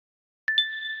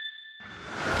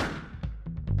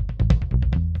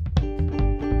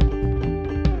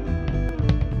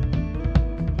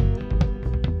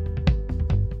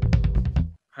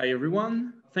Hi,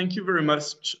 everyone. Thank you very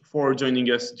much for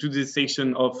joining us to this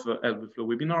session of Elveflow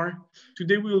webinar.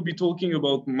 Today, we will be talking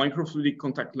about microfluidic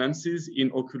contact lenses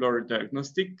in ocular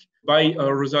diagnostic by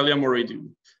Rosalia Moreddu.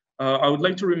 I would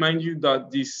like to remind you that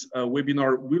this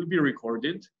webinar will be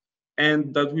recorded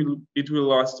and that it will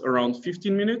last around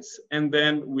 15 minutes. And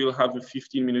then we'll have a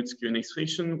 15 minutes Q&A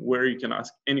session where you can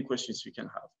ask any questions you can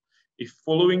have. If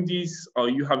following this,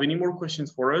 you have any more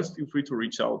questions for us, feel free to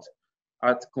reach out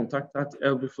at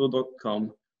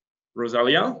contact@elveflow.com.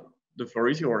 Rosalia, the floor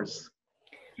is yours.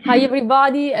 Hi,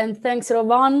 everybody, and thanks,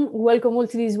 Rovan. Welcome all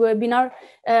to this webinar.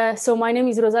 So my name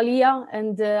is Rosalia,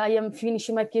 and I am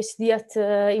finishing my PhD at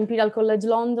Imperial College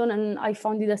London, and I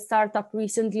founded a startup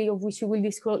recently, of which we will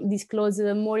disclose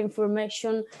more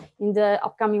information in the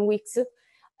upcoming weeks.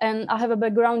 And I have a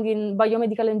background in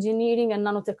biomedical engineering and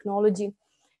nanotechnology.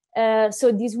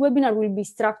 So this webinar will be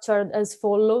structured as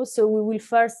follows. So we will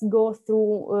first go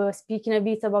through speaking a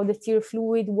bit about the tear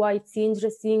fluid, why it's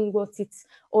interesting, what's its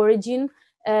origin.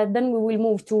 Then we will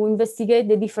move to investigate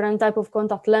the different type of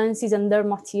contact lenses and their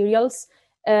materials,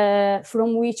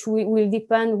 from which will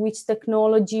depend which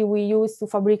technology we use to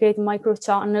fabricate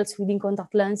microchannels within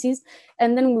contact lenses.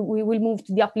 And then we will move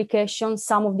to the applications,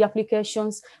 some of the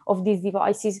applications of these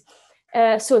devices.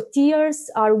 So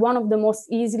tears are one of the most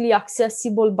easily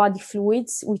accessible body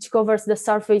fluids, which covers the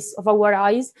surface of our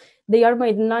eyes. They are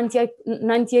made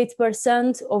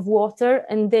 98% of water,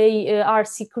 and they are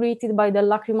secreted by the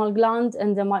lacrimal gland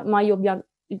and the myobia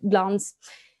glands.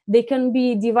 They can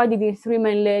be divided in three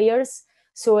main layers.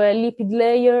 So a lipid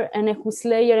layer, an aqueous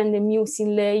layer, and a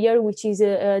mucin layer, which is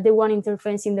the one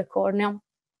interfacing the cornea.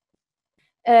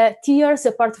 Tears,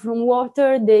 apart from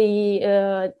water,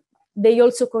 they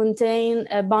also contain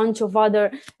a bunch of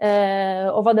other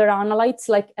analytes,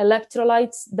 like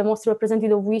electrolytes, the most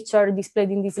representative of which are displayed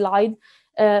in this slide,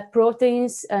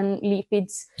 proteins and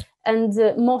lipids. And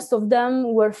most of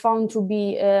them were found to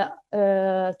be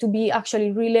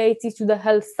actually related to the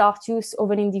health status of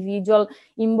an individual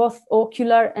in both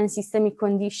ocular and systemic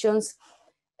conditions.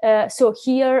 So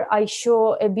here I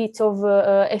show a bit of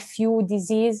a few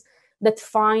diseases that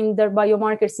find their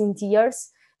biomarkers in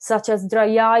tears, such as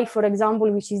dry eye, for example,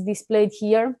 which is displayed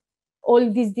here. All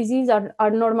these diseases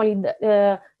are normally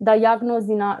diagnosed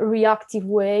in a reactive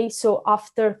way, so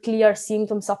after clear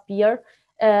symptoms appear,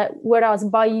 whereas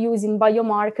by using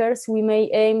biomarkers, we may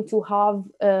aim to have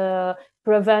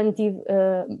preventive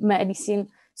medicine.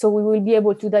 So we will be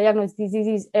able to diagnose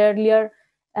diseases earlier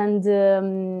and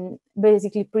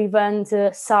basically prevent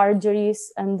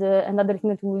surgeries and other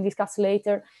things that we will discuss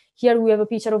later. Here we have a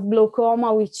picture of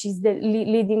glaucoma, which is the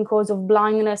leading cause of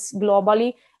blindness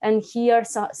globally. And here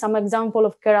some example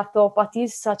of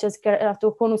keratopathies, such as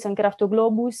keratoconus and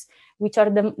keratoglobus, which are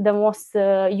the most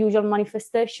usual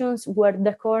manifestations, where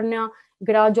the cornea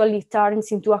gradually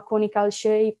turns into a conical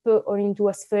shape or into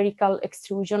a spherical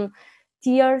extrusion.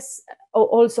 Tears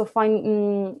also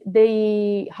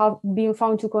they have been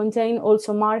found to contain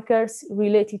also markers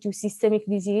related to systemic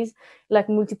disease like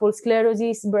multiple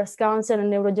sclerosis, breast cancer, and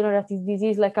neurodegenerative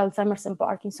disease like Alzheimer's and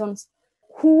Parkinson's.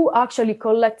 Who actually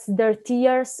collects their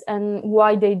tears and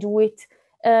why they do it?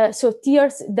 So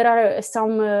tears, there are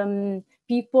some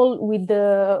people with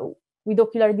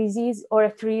ocular disease or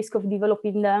at risk of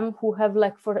developing them who have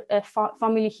like for a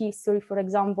family history, for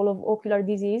example, of ocular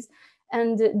disease.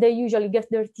 And they usually get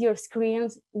their tear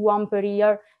screened one per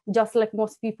year, just like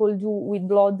most people do with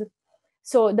blood.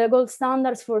 So the gold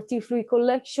standards for tear fluid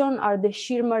collection are the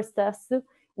Schirmer's test,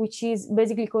 which is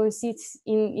basically consists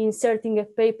in inserting a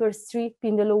paper strip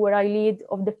in the lower eyelid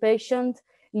of the patient,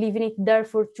 leaving it there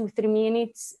for 2-3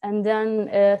 minutes, and then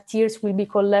tears will be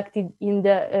collected in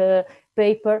the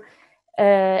paper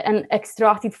and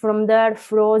extracted from there,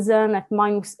 frozen at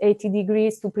 -80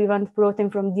 degrees to prevent protein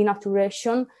from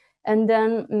denaturation, and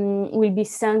then will be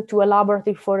sent to a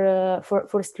laboratory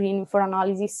for screening, for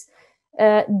analysis.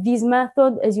 This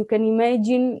method, as you can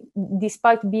imagine,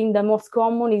 despite being the most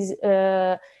common,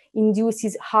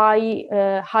 induces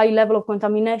high level of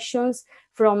contaminations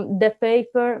from the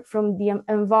paper, from the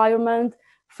environment,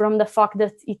 from the fact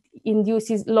that it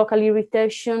induces local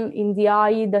irritation in the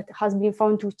eye that has been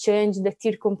found to change the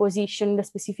tear composition in the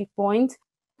specific point.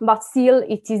 But still,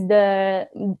 it is the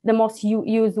most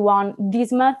used one.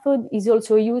 This method is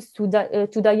also used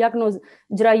to diagnose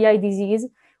dry eye disease,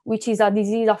 which is a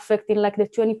disease affecting like the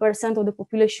 20% of the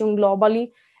population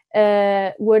globally,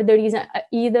 where there is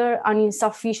either an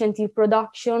insufficient tear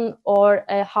production or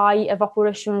a high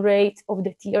evaporation rate of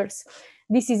the tears.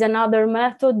 This is another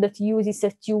method that uses a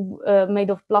tube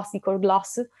made of plastic or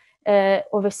glass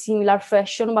of a similar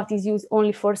fashion, but is used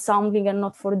only for sampling and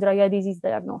not for dry eye disease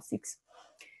diagnostics.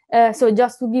 So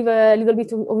just to give a little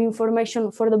bit of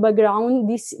information for the background,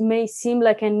 this may seem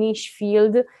like a niche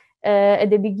field at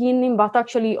the beginning, but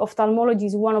actually ophthalmology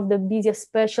is one of the busiest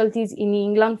specialties in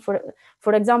England,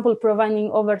 for example, providing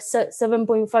over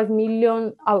 7.5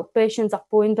 million outpatient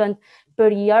appointments per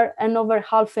year and over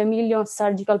 500,000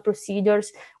 surgical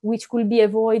procedures, which could be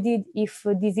avoided if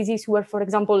diseases were, for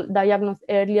example, diagnosed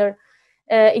earlier.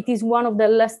 It is one of the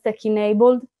less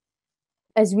tech-enabled,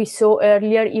 as we saw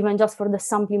earlier, even just for the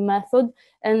sampling method.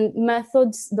 And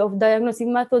methods of diagnostic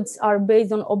methods are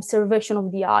based on observation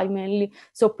of the eye mainly.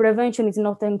 So prevention is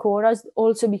not encouraged,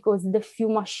 also because the few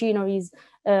machineries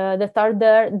that are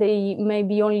there, they may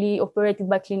be only operated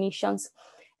by clinicians.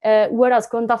 Whereas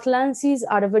contact lenses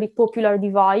are a very popular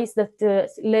device that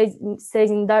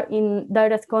stays in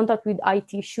direct contact with eye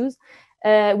tissues,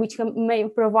 which may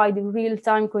provide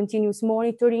real-time continuous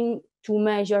monitoring to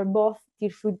measure both tear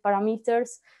fluid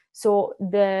parameters, so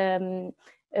the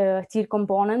tear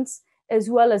components, as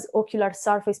well as ocular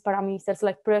surface parameters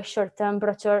like pressure,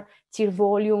 temperature, tear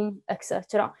volume,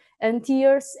 etc. And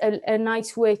tears, a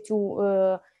nice way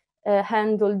to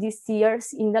handle these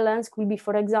tears in the lens could be,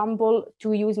 for example,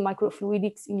 to use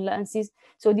microfluidics in lenses.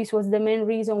 So this was the main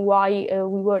reason why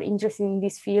we were interested in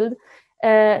this field.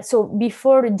 So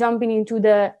before jumping into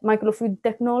the microfluid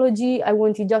technology, I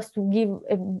wanted just to give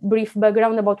a brief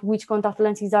background about which contact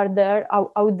lenses are there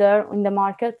out there in the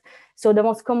market. So the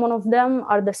most common of them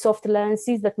are the soft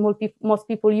lenses that most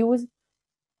people use.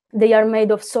 They are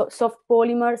made of soft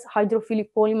polymers, hydrophilic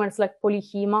polymers like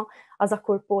polyhema as a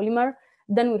core polymer.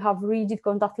 Then we have rigid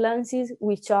contact lenses,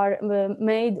 which are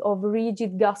made of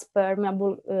rigid gas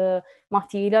permeable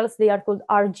materials. They are called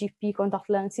RGP contact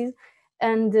lenses.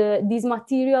 And these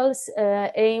materials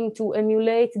aim to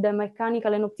emulate the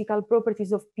mechanical and optical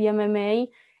properties of PMMA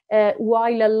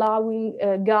while allowing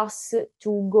gas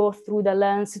to go through the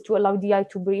lens to allow the eye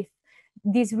to breathe.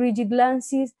 These rigid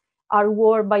lenses are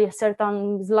worn by a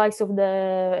certain slice of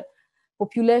the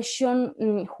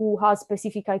population who has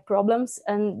specific eye problems,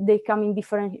 and they come in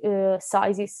different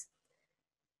sizes.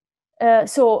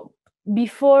 So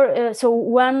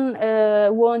when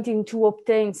wanting to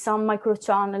obtain some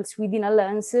microchannels within a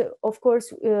lens, of course,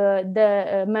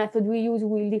 the method we use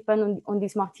will depend on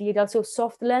this material. So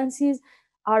soft lenses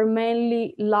are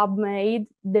mainly lab-made.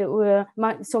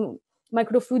 Some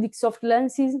microfluidic soft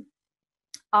lenses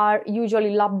are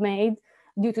usually lab-made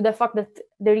due to the fact that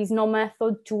there is no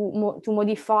method to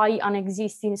modify an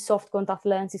existing soft contact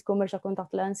lenses, commercial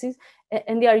contact lenses,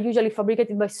 and they are usually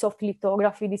fabricated by soft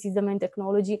lithography. This is the main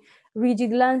technology.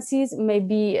 Rigid lenses may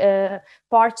be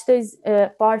purchased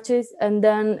and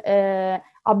then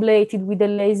ablated with a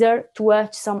laser to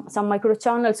etch some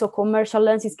microchannels, so commercial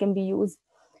lenses can be used.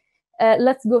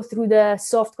 Let's go through the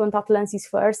soft contact lenses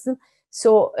first.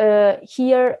 So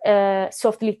here,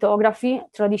 soft lithography,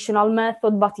 traditional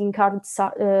method, but in carved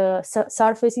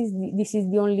surfaces. This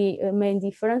is the only main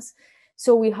difference.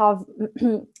 So we have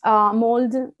a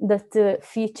mold that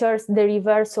features the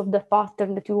reverse of the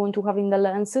pattern that we want to have in the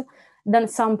lens. Then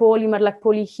some polymer like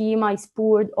polyhema is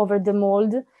poured over the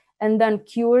mold and then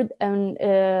cured and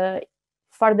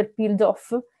further peeled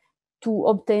off to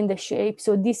obtain the shape.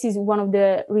 So this is one of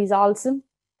the results.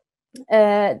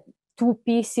 Two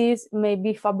pieces may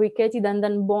be fabricated and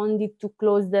then bonded to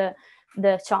close the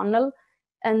channel.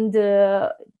 And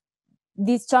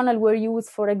these channels were used,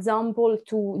 for example,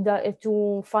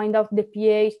 to find out the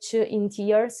pH in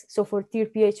tears, so for tear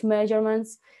pH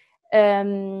measurements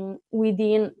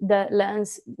within the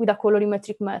lens with a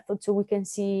colorimetric method. So we can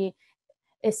see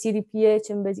acidic pH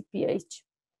and basic pH.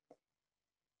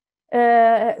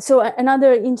 So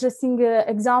another interesting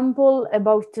example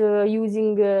about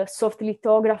using soft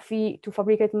lithography to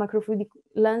fabricate microfluidic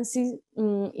lenses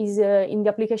is in the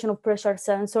application of pressure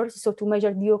sensors, so to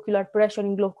measure the ocular pressure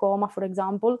in glaucoma, for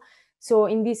example. So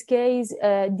in this case,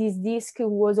 this disc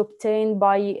was obtained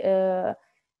by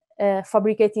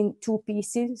fabricating two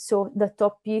pieces, so the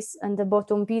top piece and the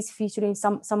bottom piece featuring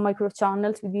some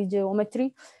microchannels with this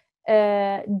geometry.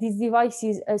 This device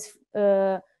is as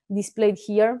displayed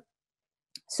here.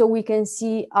 So we can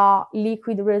see a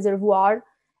liquid reservoir,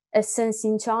 a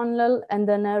sensing channel, and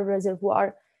an air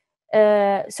reservoir.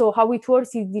 So how it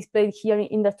works is displayed here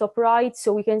in the top right.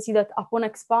 So we can see that upon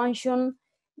expansion,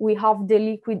 we have the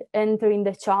liquid entering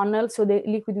the channel. So the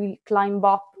liquid will climb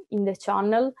up in the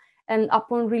channel. And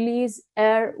upon release,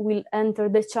 air will enter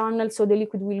the channel. So the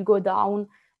liquid will go down.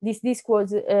 This disc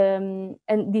was, and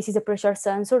this is a pressure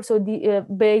sensor. So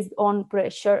based on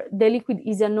pressure, the liquid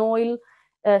is an oil.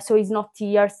 So it's not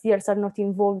tears. Tears are not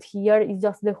involved here. It's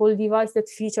just the whole device that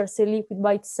features a liquid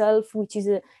by itself, which is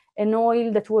an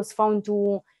oil that was found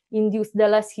to induce the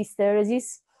less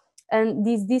hysteresis. And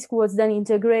this disc was then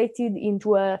integrated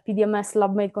into a PDMS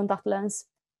lab-made contact lens.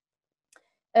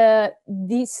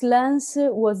 This lens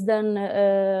was then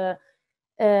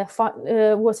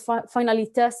finally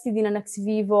tested in an ex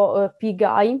vivo pig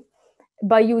eye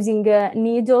by using a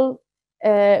needle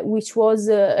which was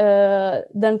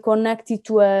then connected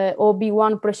to a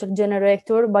OB1 pressure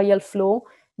generator by Elveflow,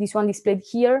 this one displayed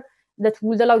here, that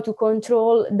would allow to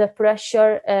control the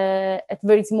pressure at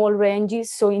very small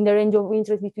ranges, so in the range of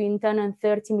interest between 10 and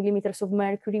 30 millimeters of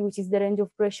mercury, which is the range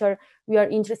of pressure we are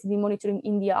interested in monitoring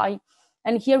in the eye.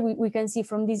 And here we can see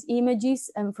from these images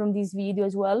and from this video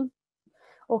as well.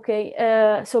 Okay,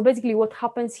 so basically what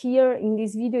happens here in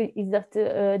this video is that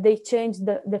they change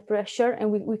the pressure, and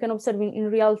we can observe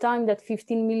in real time that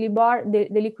 15 millibar,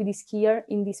 the liquid is here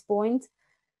in this point.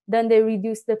 Then they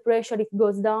reduce the pressure, it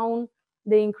goes down.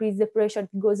 They increase the pressure,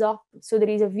 it goes up. So there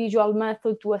is a visual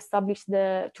method to establish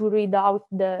to read out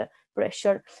the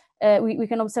pressure. We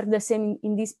can observe the same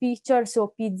in this picture.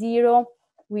 So P0,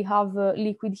 we have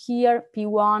liquid here,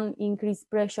 P1, increased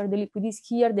pressure, the liquid is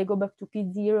here, they go back to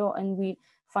P0 and we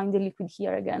find the liquid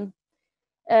here again.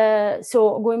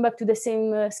 So going back to the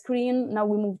same screen, now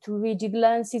we move to rigid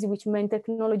lenses, which main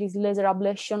technology is laser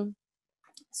ablation.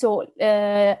 So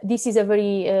this is a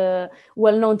very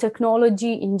well-known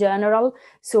technology in general.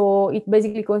 So it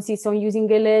basically consists on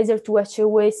using a laser to etch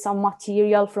away some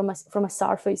material from a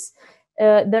surface.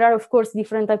 There are, of course,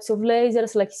 different types of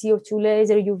lasers like CO2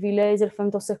 laser, UV laser,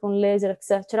 femtosecond laser,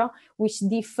 etc., which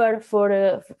differ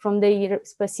from their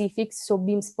specifics. So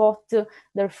beam spot,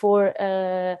 therefore,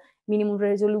 minimum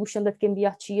resolution that can be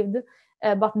achieved,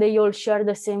 but they all share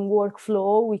the same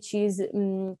workflow, which is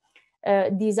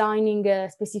designing a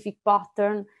specific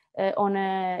pattern on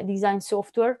a design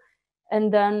software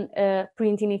and then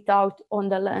printing it out on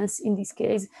the lens in this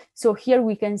case. So here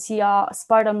we can see a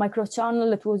spiral microchannel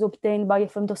that was obtained by a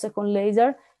femtosecond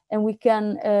laser, and we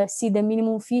can see the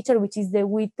minimum feature, which is the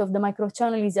width of the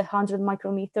microchannel is 100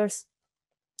 micrometers.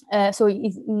 So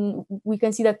we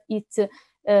can see that it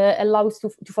allows to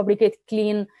fabricate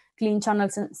clean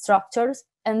channels and structures.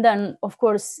 And then, of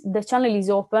course, the channel is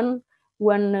open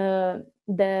when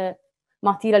the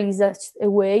material is etched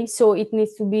away, so it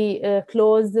needs to be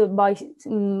closed by,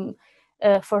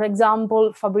 for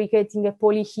example, fabricating a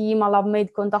polyhema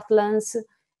lab-made contact lens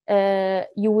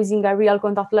using a real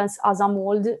contact lens as a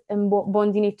mold and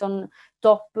bonding it on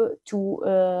top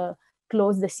to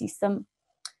close the system.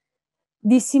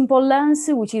 This simple lens,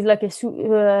 which is like a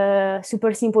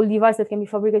super simple device that can be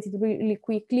fabricated really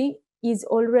quickly, is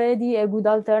already a good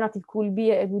alternative, could be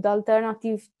a good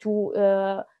alternative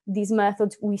to these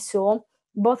methods we saw,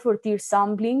 both for tear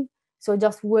sampling, so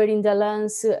just wearing the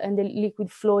lens and the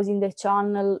liquid flows in the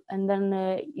channel, and then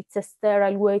it's a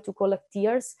sterile way to collect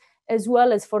tears, as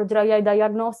well as for dry eye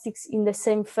diagnostics in the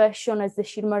same fashion as the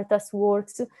Schirmer test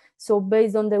works. So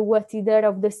based on the wetted area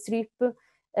of the strip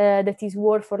that is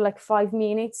worn for like 5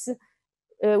 minutes,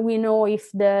 we know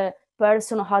if the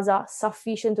person has a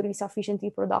sufficient or insufficient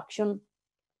reproduction.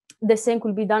 The same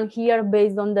could be done here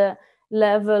based on the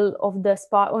level of the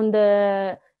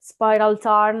spiral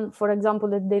turn, for example,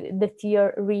 that the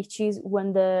tear reaches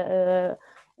when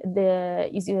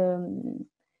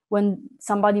when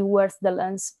somebody wears the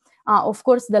lens. Of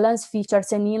course, the lens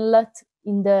features an inlet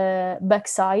in the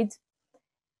backside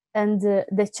and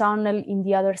the channel in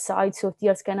the other side, so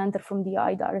tears can enter from the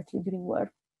eye directly during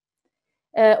wear.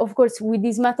 Of course, with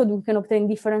this method, we can obtain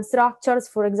different structures.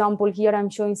 For example, here I'm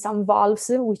showing some valves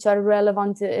which are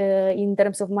relevant in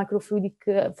terms of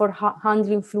microfluidic for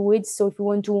handling fluids. So if you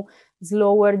want to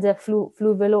lower the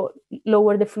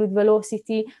fluid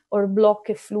velocity or block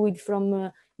a fluid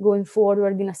from going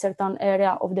forward in a certain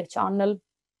area of the channel.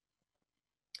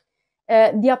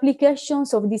 The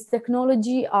applications of this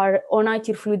technology are on-eye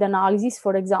tear fluid analysis,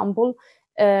 for example.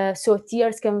 So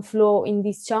tears can flow in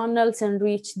these channels and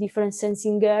reach different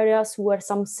sensing areas where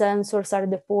some sensors are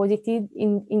deposited,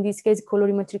 in this case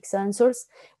colorimetric sensors.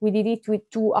 We did it with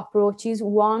 2 approaches.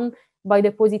 One, by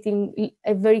depositing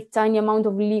a very tiny amount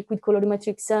of liquid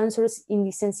colorimetric sensors in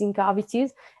the sensing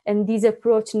cavities, and this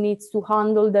approach needs to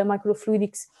handle the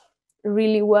microfluidics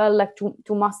really well, like to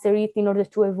master it in order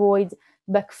to avoid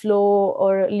backflow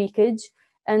or leakage.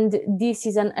 And this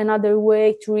is another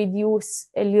way to reduce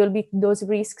a little bit those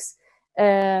risks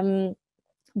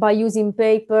by using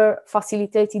paper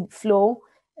facilitated flow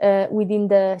within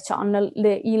the channel.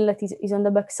 The inlet is on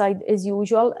the back side as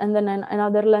usual, and then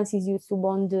another lens is used to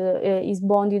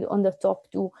bonded on the top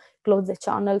to close the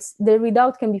channels. The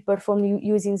readout can be performed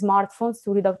using smartphones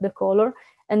to read out the color,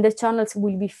 and the channels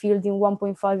will be filled in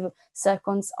 1.5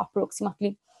 seconds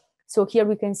approximately. So here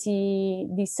we can see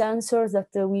the sensors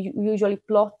that we usually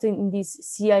plot in this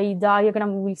CIE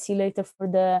diagram. We will see later for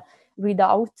the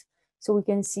readout. So we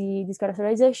can see this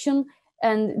characterization.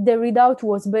 And the readout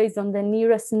was based on the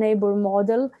nearest neighbor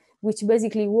model, which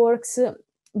basically works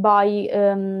by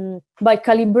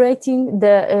calibrating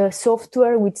the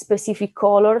software with specific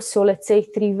colors. So let's say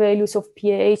 3 values of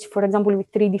pH, for example, with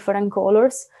 3 different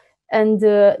colors. And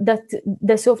that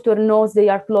the software knows they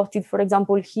are plotted, for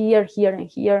example, here, here, and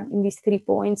here in these 3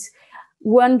 points.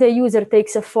 When the user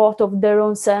takes a photo of their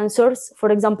own sensors, for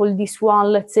example, this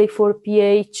one, let's say for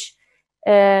pH,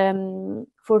 the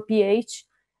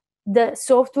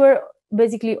software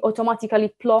basically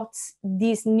automatically plots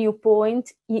this new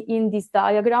point in this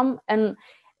diagram, and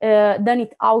then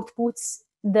it outputs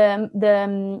the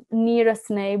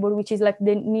nearest neighbor, which is like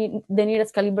the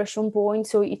nearest calibration point.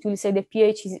 So it will say the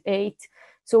pH is 8.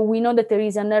 So we know that there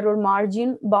is an error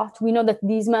margin, but we know that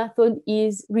this method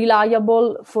is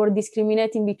reliable for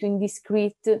discriminating between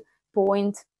discrete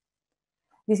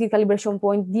calibration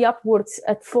point. The app works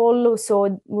at follow.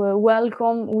 So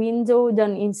welcome window,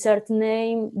 then insert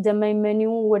name, the main menu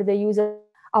where the user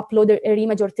upload their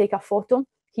image or take a photo.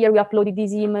 Here we uploaded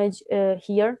this image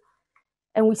here.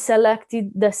 And we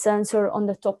selected the sensor on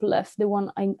the top left, the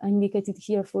one I indicated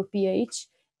here for pH,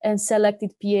 and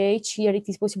selected pH. Here it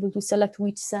is possible to select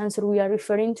which sensor we are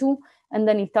referring to, and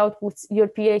then it outputs your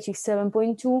pH is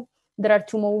 7.2. There are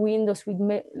 2 more windows with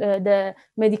the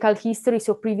medical history,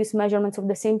 so previous measurements of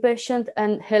the same patient,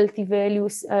 and healthy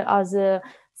values as a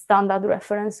standard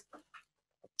reference.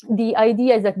 The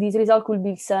idea is that this result could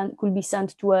be sent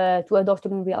to a doctor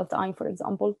in real time, for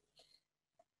example.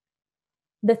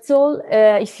 That's all.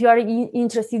 If you are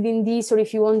interested in this, or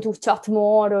if you want to chat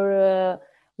more or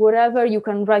whatever, you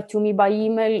can write to me by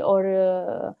email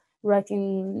or write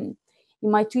in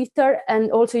my Twitter.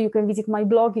 And also you can visit my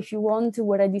blog if you want,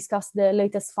 where I discuss the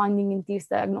latest finding in tears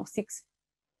diagnostics.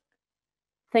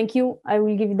 Thank you. I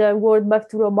will give the word back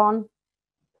to Roban.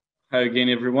 Hi again,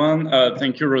 everyone.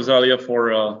 Thank you, Rosalia,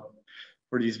 for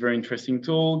this very interesting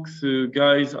talk. So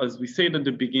guys, as we said at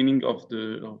the beginning of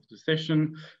the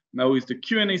session, now is the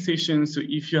Q&A session. So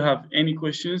if you have any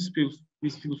questions,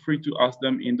 please feel free to ask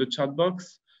them in the chat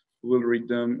box. We'll read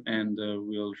them and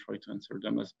we'll try to answer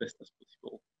them as best as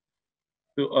possible.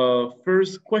 So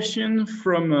first question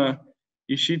from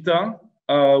Ishita.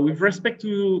 With respect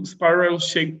to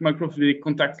spiral-shaped microfluidic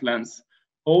contact lens,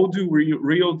 how do we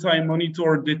real-time monitor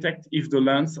or detect if the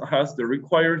lens has the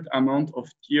required amount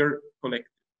of tear collected?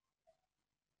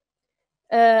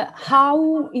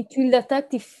 How it will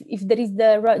detect if there is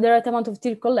the right amount of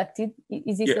tear collected?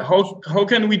 Is this how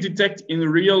can we detect in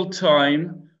real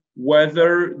time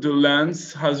whether the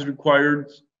lens has required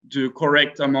the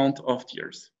correct amount of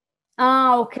tears?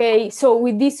 Okay. So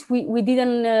with this, we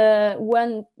didn't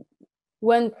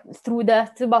went through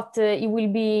that, but it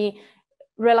will be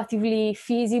relatively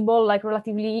feasible, like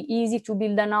relatively easy to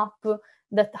build an app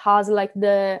that has like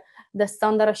the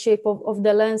standard shape of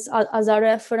the lens as a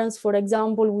reference, for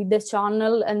example, with the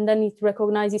channel, and then it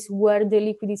recognizes where the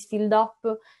liquid is filled up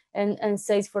and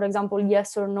says, for example,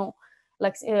 yes or no.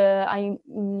 Like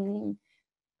in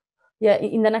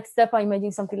the next step, I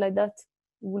imagine something like that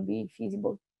will be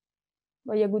feasible.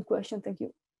 But yeah, good question. Thank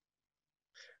you.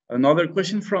 Another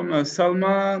question from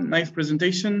Salma. Nice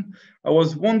presentation. I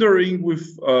was wondering,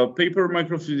 with paper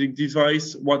microfluidic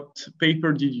device, what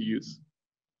paper did you use?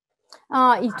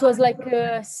 It was like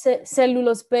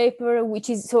cellulose paper, which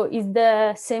is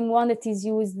the same one that is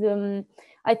used.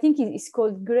 I think it's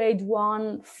called grade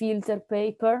 1 filter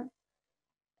paper,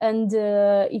 and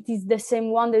it is the same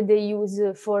one that they use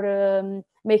for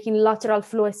making lateral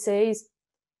flow assays.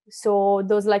 So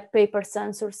those like paper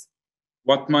sensors.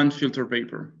 Wattman filter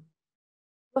paper.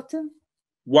 What?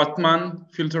 Wattman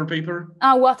filter paper.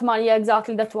 Wattman, yeah,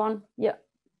 exactly that one. Yeah,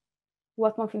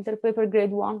 Wattman filter paper,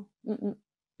 grade 1.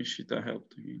 Ishita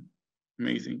helped again.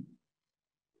 Amazing.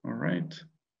 All right.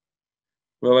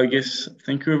 Well, I guess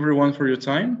thank you everyone for your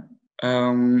time.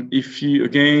 If you,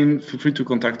 again, feel free to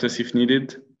contact us if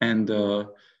needed. And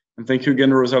thank you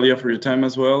again, Rosalia, for your time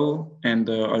as well. And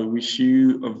I wish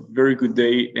you a very good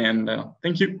day. And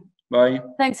thank you. Bye.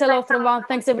 Thanks a lot, Roban.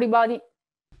 Thanks, everybody.